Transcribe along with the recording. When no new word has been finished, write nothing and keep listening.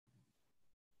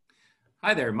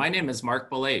Hi there, my name is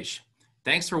Mark Belage.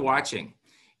 Thanks for watching.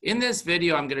 In this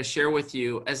video, I'm going to share with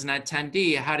you as an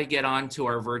attendee how to get onto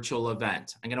our virtual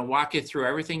event. I'm going to walk you through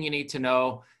everything you need to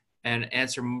know and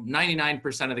answer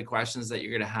 99% of the questions that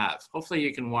you're going to have. Hopefully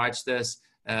you can watch this,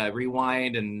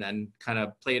 rewind and kind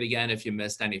of play it again if you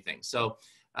missed anything. So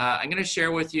I'm going to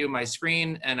share with you my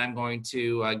screen and I'm going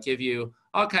to give you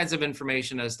all kinds of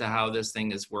information as to how this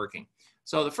thing is working.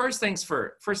 So the first things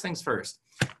first,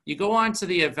 you go on to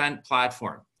the event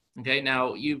platform. Okay,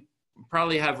 now you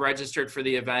probably have registered for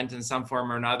the event in some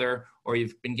form or another, or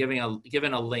you've been given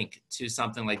a link to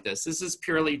something like this. This is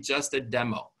purely just a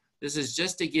demo. This is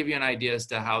just to give you an idea as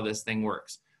to how this thing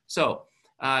works. So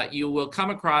you will come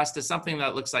across to something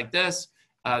that looks like this.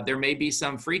 There may be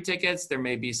some free tickets, there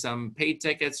may be some paid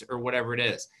tickets, or whatever it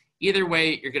is. Either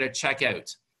way, you're going to check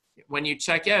out. When you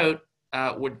check out,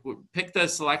 would pick the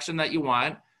selection that you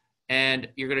want, and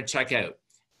you're going to check out.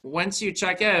 Once you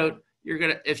check out, you're going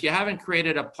to, if you haven't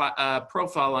created a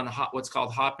profile on what's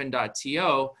called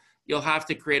hopin.to, you'll have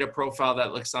to create a profile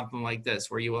that looks something like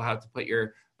this, where you will have to put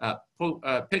your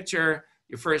picture,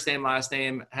 your first name, last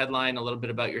name, headline, a little bit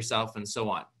about yourself, and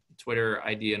so on, Twitter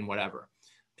ID and whatever.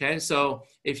 Okay, so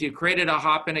if you created a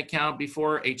Hopin account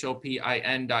before,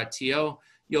 hopin.to,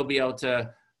 you'll be able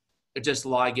to just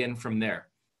log in from there.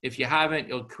 If you haven't,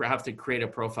 you'll have to create a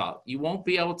profile. You won't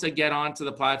be able to get onto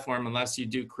the platform unless you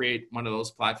do create one of those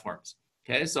platforms.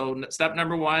 Okay, so step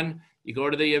number one, you go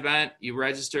to the event, you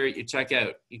register, you check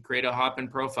out, you create a Hopin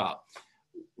profile.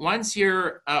 Once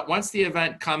the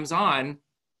event comes on,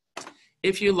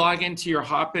 if you log into your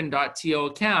hopin.to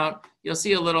account, you'll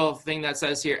see a little thing that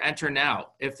says here, enter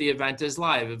now, if the event is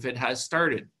live, if it has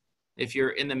started. If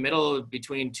you're in the middle of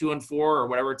between 2 and 4 or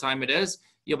whatever time it is,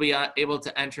 you'll be able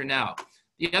to enter now.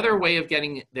 The other way of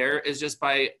getting there is just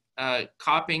by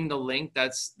copying the link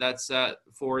that's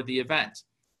for the event.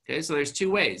 Okay, so there's two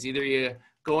ways. Either you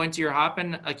go into your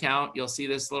Hopin account, you'll see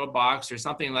this little box or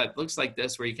something that looks like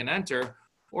this where you can enter,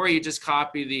 or you just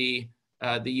copy the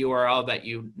URL that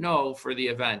you know for the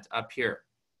event up here.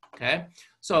 Okay,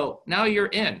 so now you're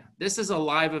in. This is a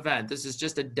live event. This is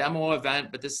just a demo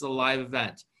event, but this is a live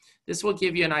event. This will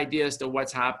give you an idea as to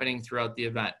what's happening throughout the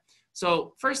event.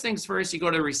 So first things first, you go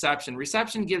to reception.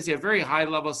 Reception gives you a very high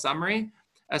level summary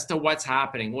as to what's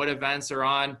happening, what events are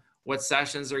on, what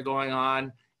sessions are going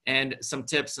on, and some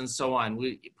tips and so on.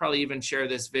 We probably even share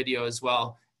this video as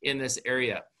well in this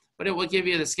area. But it will give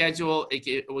you the schedule,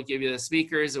 it will give you the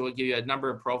speakers, it will give you a number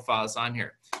of profiles on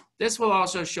here. This will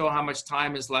also show how much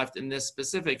time is left in this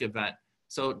specific event.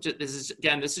 So this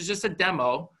is just a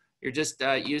demo. You're just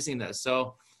using this.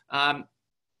 So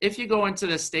if you go into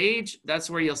the stage, that's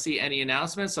where you'll see any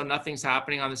announcements. So nothing's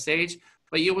happening on the stage,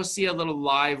 but you will see a little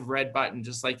live red button,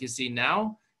 just like you see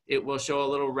now. It will show a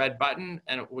little red button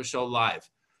and it will show live.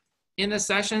 In the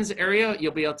sessions area,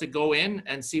 you'll be able to go in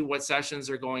and see what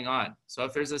sessions are going on. So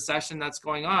if there's a session that's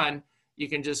going on, you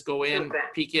can just go in,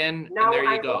 peek in, and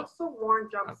there you go.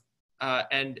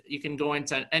 And you can go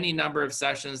into any number of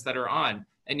sessions that are on,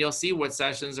 and you'll see what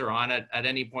sessions are on at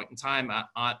any point in time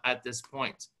at this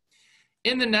point.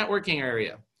 In the networking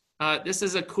area, this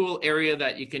is a cool area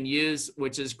that you can use,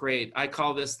 which is great. I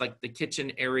call this like the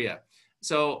kitchen area.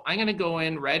 So I'm going to go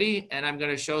in ready, and I'm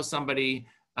going to show somebody,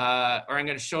 or I'm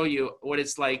going to show you what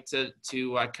it's like to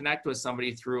connect with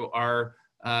somebody through our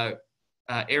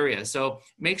area. So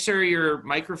make sure your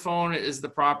microphone is the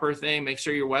proper thing. Make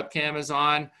sure your webcam is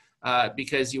on,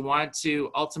 because you want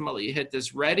to ultimately hit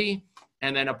this ready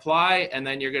and then apply, and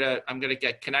then I'm going to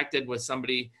get connected with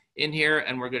somebody in here,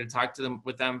 and we're going to talk to them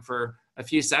for a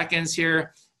few seconds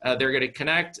here. They're going to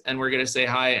connect, and we're going to say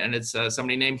hi, and it's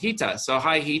somebody named Hita. So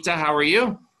hi, Hita, how are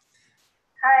you?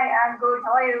 Hi, I'm good.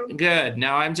 How are you? Good.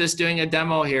 Now I'm just doing a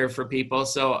demo here for people,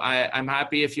 so I'm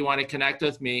happy if you want to connect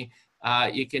with me.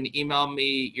 You can email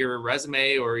me your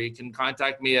resume, or you can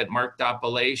contact me at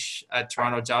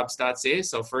mark.belage@TorontoJobs.ca.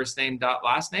 So first name dot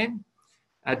last name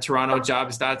at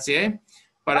TorontoJobs.ca.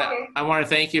 But okay. I want to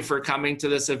thank you for coming to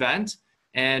this event.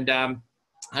 And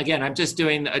again, I'm just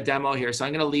doing a demo here. So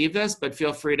I'm going to leave this, but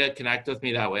feel free to connect with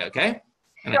me that way, okay?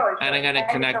 And I'm going to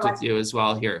connect with you as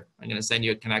well here. I'm going to send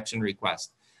you a connection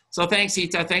request. So thanks,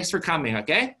 Hita. Thanks for coming,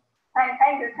 okay?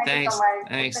 Thank you so much.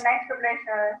 Thanks. It's a nice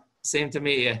pleasure. Same to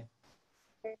meet you.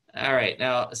 All right.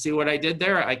 Now, see what I did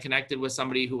there? I connected with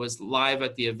somebody who was live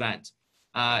at the event.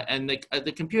 And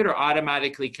the computer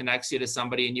automatically connects you to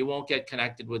somebody, and you won't get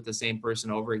connected with the same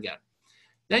person over again.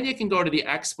 Then you can go to the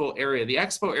Expo area. The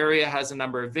Expo area has a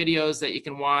number of videos that you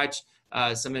can watch,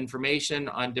 some information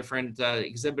on different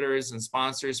exhibitors and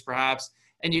sponsors perhaps,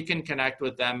 and you can connect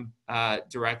with them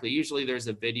directly. Usually there's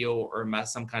a video or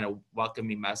some kind of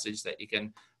welcoming message that you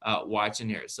can watch in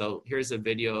here. So here's a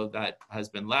video that has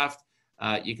been left.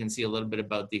 You can see a little bit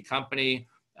about the company.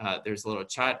 There's a little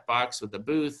chat box with the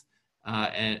booth,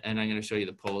 and I'm going to show you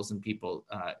the polls and people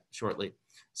shortly.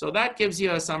 So that gives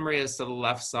you a summary as to the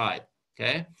left side.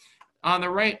 Okay. On the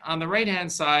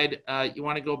right-hand side, you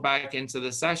want to go back into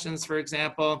the sessions, for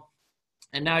example,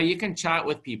 and now you can chat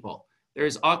with people.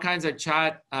 There's all kinds of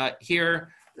chat here.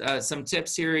 Some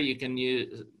tips here. You can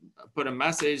put a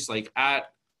message like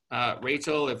at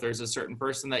Rachel. If there's a certain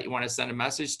person that you want to send a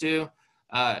message to,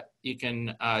 you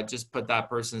can just put that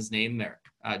person's name there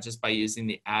just by using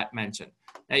the at mention.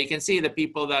 Now you can see the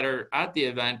people that are at the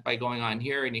event by going on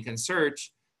here, and you can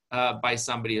search by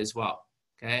somebody as well.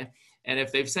 Okay, and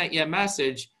if they've sent you a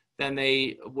message, then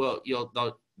they'll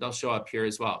show up here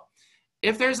as well.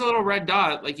 If there's a little red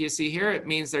dot like you see here, it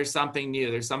means there's something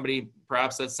new. There's somebody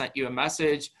perhaps that sent you a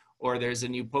message, or there's a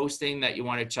new posting that you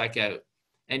want to check out.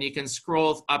 And you can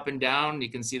scroll up and down. You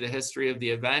can see the history of the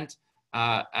event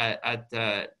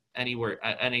anywhere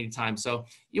at any time. So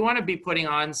you want to be putting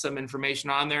on some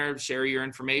information on there, share your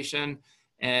information,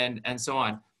 and so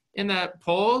on. In the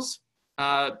polls,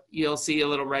 you'll see a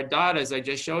little red dot as I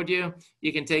just showed you.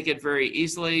 You can take it very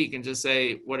easily. You can just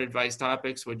say, what advice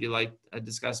topics would you like to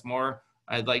discuss more?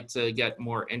 I'd like to get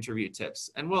more interview tips.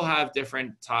 And we'll have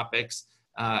different topics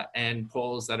and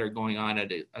polls that are going on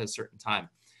at a certain time.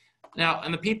 Now,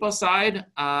 on the people side,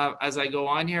 as I go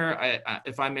on here,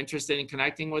 if I'm interested in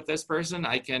connecting with this person,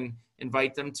 I can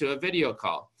invite them to a video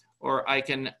call, or I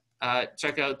can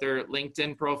check out their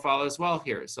LinkedIn profile as well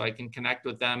here, so I can connect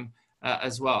with them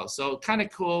as well. So kind of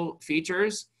cool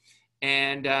features,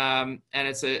 and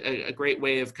it's a great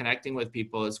way of connecting with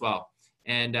people as well.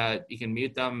 And you can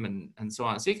mute them and so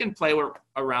on. So you can play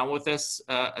around with this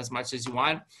as much as you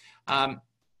want.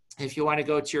 If you want to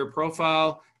go to your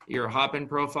profile, your hop-in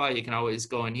profile, you can always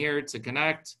go in here to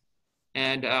connect.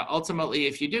 And ultimately,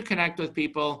 if you do connect with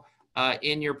people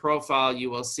in your profile, you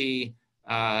will see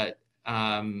the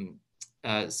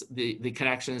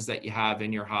connections that you have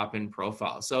in your hop-in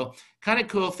profile. So kind of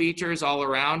cool features all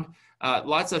around.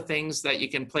 Lots of things that you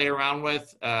can play around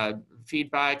with.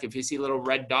 Feedback, if you see little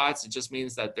red dots, it just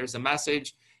means that there's a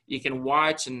message. You can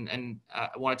watch and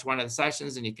watch one of the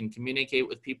sessions, and you can communicate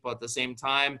with people at the same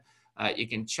time. You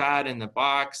can chat in the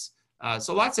box.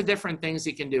 So lots of different things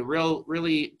you can do.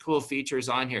 Really cool features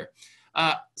on here.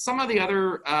 Some of the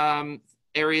other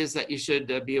areas that you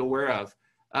should be aware of.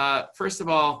 First of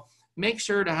all, make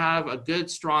sure to have a good,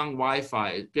 strong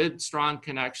Wi-Fi, good, strong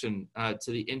connection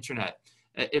to the internet.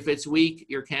 If it's weak,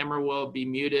 your camera will be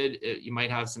muted. You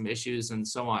might have some issues and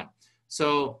so on.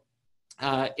 So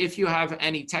if you have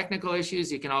any technical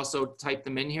issues, you can also type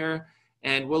them in here,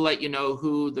 and we'll let you know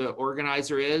who the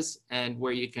organizer is and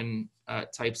where you can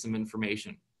type some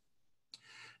information.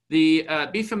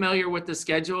 Be familiar with the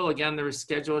schedule. Again, the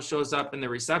schedule shows up in the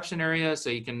reception area, so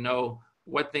you can know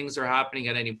what things are happening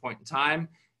at any point in time.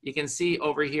 You can see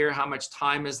over here how much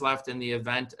time is left in the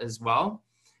event as well.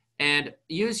 And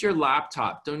use your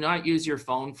laptop. Do not use your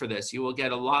phone for this. You will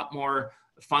get a lot more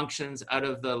functions out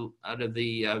of the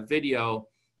video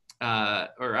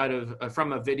or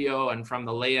from a video and from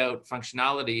the layout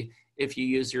functionality if you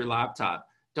use your laptop.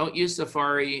 Don't use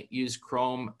Safari, use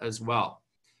Chrome as well.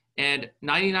 And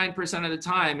 99% of the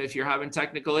time, if you're having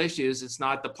technical issues, it's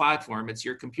not the platform, it's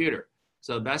your computer.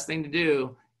 So the best thing to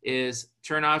do is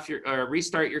turn off or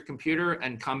restart your computer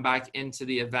and come back into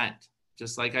the event,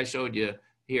 just like I showed you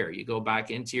here. You go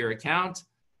back into your account,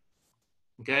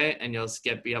 okay, and you'll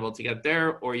be able to get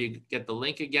there, or you get the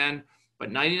link again.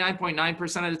 But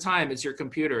 99.9% of the time, it's your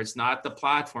computer. It's not the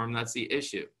platform that's the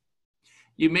issue.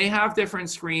 You may have different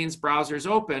screens, browsers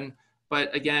open,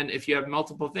 but again, if you have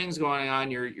multiple things going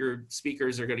on, your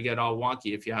speakers are going to get all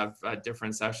wonky if you have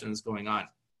different sessions going on.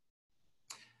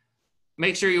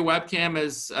 Make sure your webcam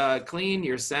is clean,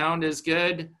 your sound is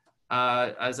good.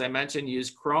 As I mentioned,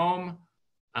 use Chrome.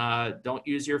 Don't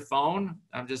use your phone.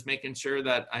 I'm just making sure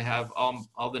that I have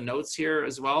all the notes here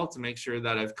as well to make sure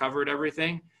that I've covered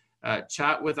everything.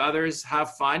 Chat with others,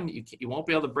 have fun. You won't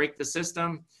be able to break the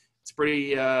system. It's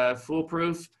pretty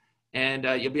foolproof, and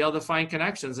you'll be able to find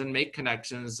connections and make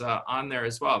connections on there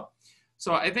as well.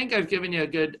 So I think I've given you a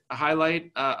good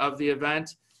highlight of the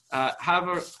event.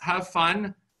 Have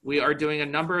fun. We are doing a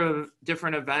number of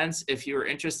different events. If you're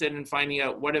interested in finding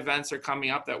out what events are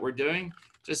coming up that we're doing,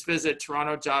 just visit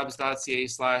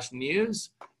TorontoJobs.ca/news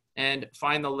and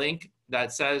find the link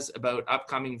that says about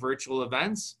upcoming virtual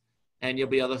events, and you'll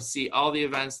be able to see all the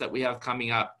events that we have coming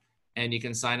up, and you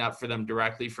can sign up for them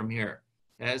directly from here.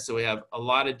 Okay, so we have a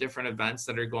lot of different events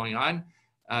that are going on.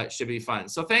 should be fun.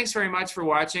 So thanks very much for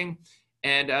watching,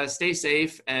 and stay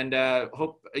safe, and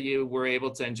hope you were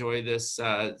able to enjoy this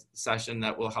session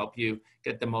that will help you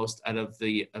get the most out of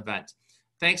the event.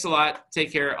 Thanks a lot.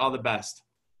 Take care. All the best.